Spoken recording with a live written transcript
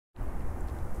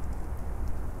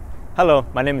Hello,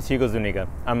 my name is Hugo Zuniga.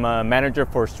 I'm a manager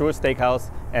for Stewart Steakhouse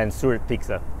and Stewart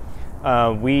Pizza.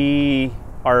 We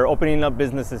are opening up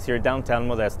businesses here downtown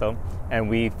Modesto, and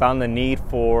we found the need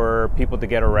for people to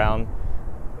get around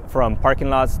from parking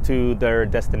lots to their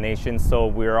destinations. So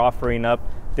we're offering up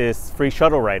this free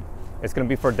shuttle ride. It's going to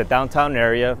be for the downtown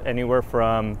area, anywhere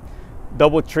from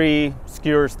Doubletree,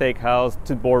 Skewer Steakhouse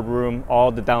to Boardroom,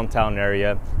 all the downtown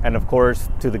area, and of course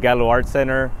to the Gallo Art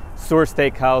Center, Stewart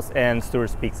Steakhouse, and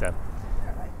Stewart's Pizza.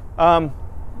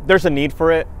 There's a need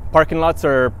for it. Parking lots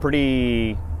are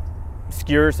pretty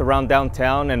scarce around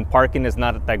downtown, and parking is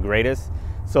not the greatest.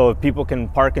 So if people can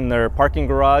park in their parking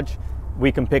garage,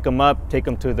 we can pick them up, take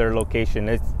them to their location.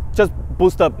 It's just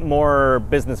boost up more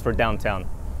business for downtown.